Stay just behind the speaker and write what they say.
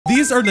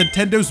These are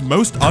Nintendo's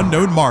most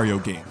unknown Mario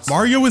games.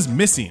 Mario is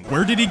missing.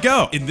 Where did he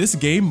go? In this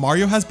game,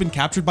 Mario has been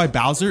captured by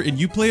Bowser and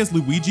you play as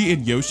Luigi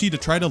and Yoshi to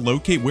try to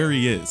locate where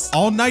he is.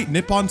 All Night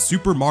Nippon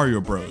Super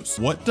Mario Bros.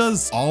 What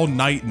does All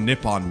Night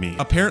Nippon mean?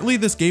 Apparently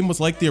this game was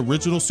like the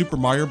original Super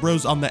Mario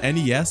Bros on the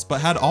NES, but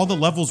had all the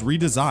levels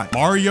redesigned.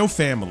 Mario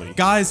Family.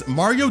 Guys,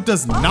 Mario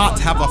does not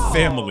have a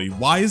family.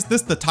 Why is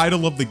this the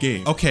title of the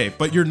game? Okay,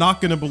 but you're not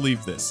gonna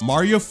believe this.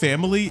 Mario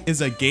Family is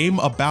a game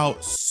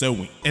about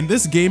sewing. And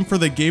this game for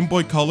the Game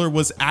Boy Color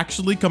was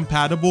actually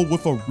compatible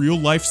with a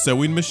real-life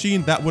sewing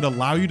machine that would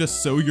allow you to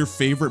sew your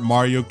favorite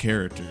Mario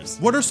characters.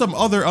 What are some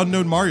other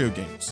unknown Mario games?